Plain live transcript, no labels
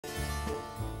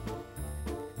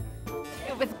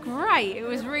was great. It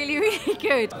was really, really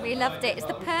good. We loved it. It's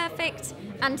the perfect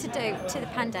antidote to the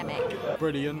pandemic.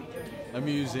 Brilliant,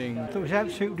 amusing. It was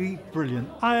absolutely brilliant.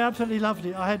 I absolutely loved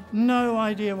it. I had no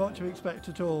idea what to expect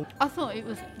at all. I thought it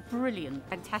was brilliant.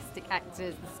 Fantastic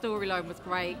actors. The storyline was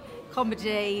great.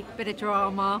 Comedy, bit of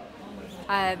drama.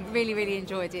 Really, really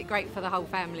enjoyed it. Great for the whole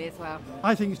family as well.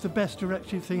 I think it's the best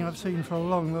directed thing I've seen for a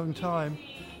long, long time.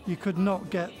 You could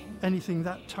not get anything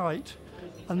that tight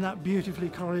and that beautifully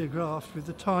choreographed with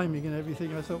the timing and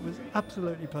everything. I thought was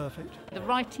absolutely perfect. The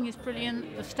writing is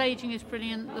brilliant, the staging is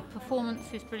brilliant, the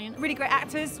performance is brilliant. Really great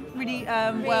actors, really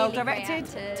well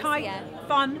directed, tight,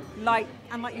 fun, light,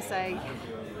 and like you say,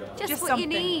 just what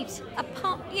something. you need.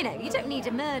 You know, you don't need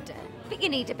a murder, but you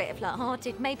need a bit of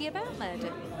light-hearted, maybe about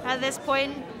murder. At this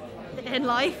point in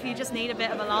life, you just need a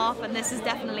bit of a laugh, and this is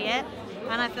definitely it.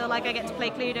 And I feel like I get to play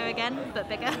Cluedo again, but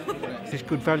bigger. It's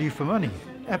good value for money,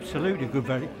 absolutely good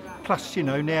value. Plus, you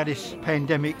know, now this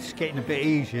pandemic's getting a bit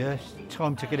easier, it's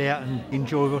time to get out and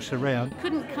enjoy what's around.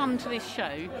 Couldn't come to this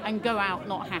show and go out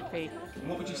not happy.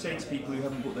 What would you say to people who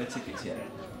haven't bought their tickets yet?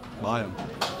 Buy 'em.